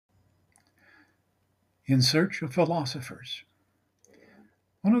In Search of Philosophers.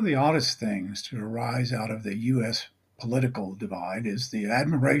 One of the oddest things to arise out of the U.S. political divide is the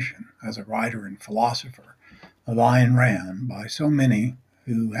admiration as a writer and philosopher of Ayn Rand by so many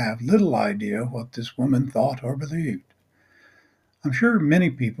who have little idea what this woman thought or believed. I'm sure many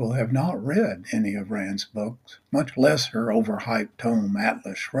people have not read any of Rand's books, much less her overhyped tome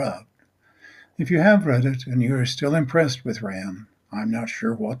Atlas Shrugged. If you have read it and you are still impressed with Rand, I'm not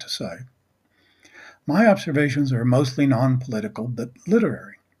sure what to say. My observations are mostly non-political but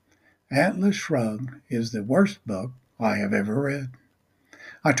literary. Atlas Shrugged is the worst book I have ever read.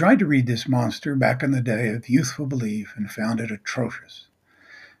 I tried to read this monster back in the day of youthful belief and found it atrocious.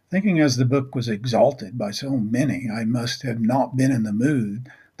 Thinking as the book was exalted by so many I must have not been in the mood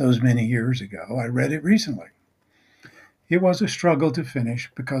those many years ago, I read it recently. It was a struggle to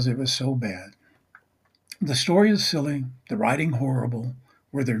finish because it was so bad. The story is silly, the writing horrible.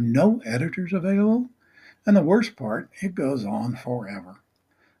 Were there no editors available? And the worst part, it goes on forever.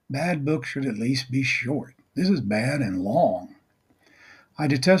 Bad books should at least be short. This is bad and long. I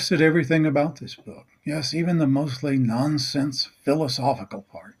detested everything about this book. Yes, even the mostly nonsense philosophical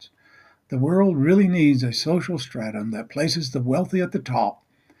parts. The world really needs a social stratum that places the wealthy at the top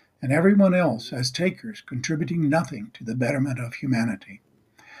and everyone else as takers, contributing nothing to the betterment of humanity.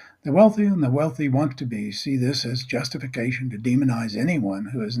 The wealthy and the wealthy want to be see this as justification to demonize anyone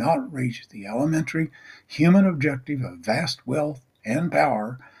who has not reached the elementary human objective of vast wealth and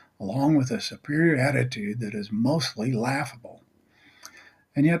power, along with a superior attitude that is mostly laughable.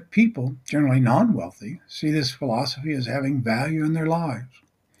 And yet people, generally non-wealthy, see this philosophy as having value in their lives.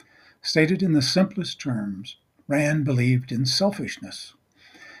 Stated in the simplest terms, Rand believed in selfishness.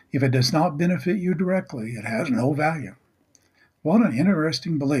 If it does not benefit you directly, it has no value. What an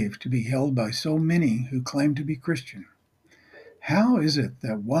interesting belief to be held by so many who claim to be Christian. How is it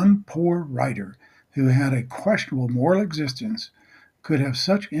that one poor writer who had a questionable moral existence could have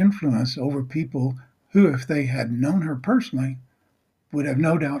such influence over people who, if they had known her personally, would have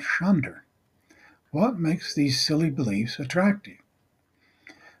no doubt shunned her? What makes these silly beliefs attractive?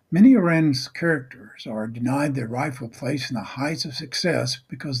 Many of Rand's characters are denied their rightful place in the heights of success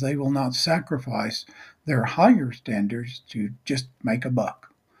because they will not sacrifice their higher standards to just make a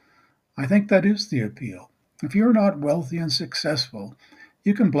buck. I think that is the appeal. If you're not wealthy and successful,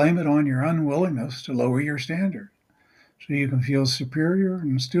 you can blame it on your unwillingness to lower your standard, so you can feel superior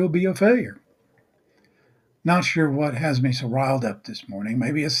and still be a failure. Not sure what has me so riled up this morning.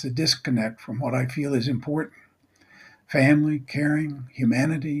 Maybe it's the disconnect from what I feel is important. Family, caring,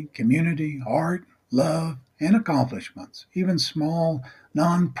 humanity, community, art, love, and accomplishments, even small,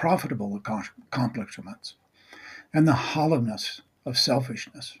 non-profitable accomplishments, and the hollowness of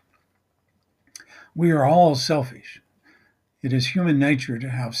selfishness. We are all selfish. It is human nature to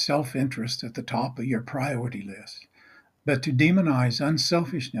have self-interest at the top of your priority list, but to demonize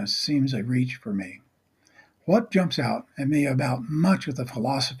unselfishness seems a reach for me. What jumps out at me about much of the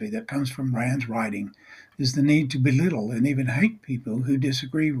philosophy that comes from Rand's writing is the need to belittle and even hate people who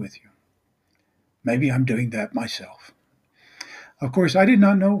disagree with you. Maybe I'm doing that myself. Of course, I did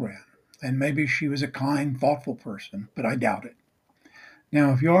not know Rand, and maybe she was a kind, thoughtful person, but I doubt it.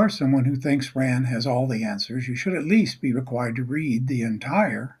 Now, if you are someone who thinks Rand has all the answers, you should at least be required to read the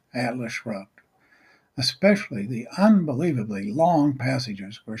entire Atlas Shrugged, especially the unbelievably long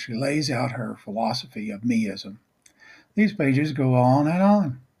passages where she lays out her philosophy of meism. These pages go on and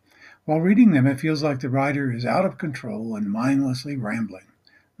on. While reading them, it feels like the writer is out of control and mindlessly rambling,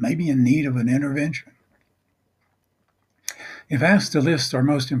 maybe in need of an intervention. If asked to list our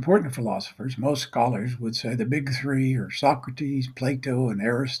most important philosophers, most scholars would say the big three are Socrates, Plato, and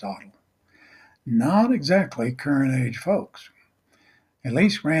Aristotle. Not exactly current age folks. At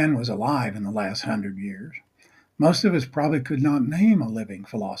least Rand was alive in the last 100 years. Most of us probably could not name a living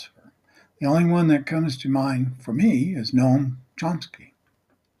philosopher. The only one that comes to mind for me is Noam Chomsky.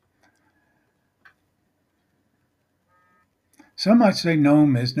 Some might say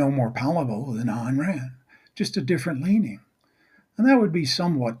Noam is no more palatable than Ayn Rand, just a different leaning. And that would be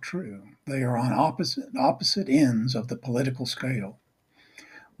somewhat true. They are on opposite ends of the political scale.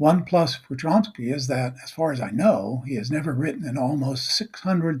 One plus for Chomsky is that, as far as I know, he has never written an almost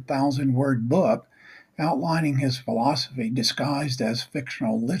 600,000 word book outlining his philosophy disguised as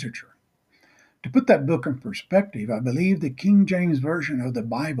fictional literature. To put that book in perspective, I believe the King James Version of the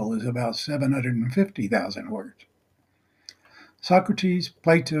Bible is about 750,000 words. Socrates,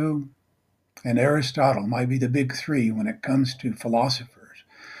 Plato, and Aristotle might be the big three when it comes to philosophers,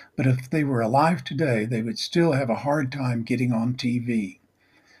 but if they were alive today, they would still have a hard time getting on TV.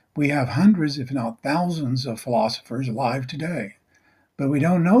 We have hundreds, if not thousands, of philosophers alive today, but we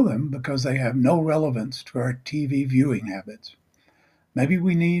don't know them because they have no relevance to our TV viewing habits. Maybe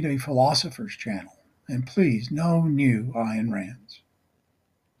we need a philosopher's channel, and please, no new Ayn Rands.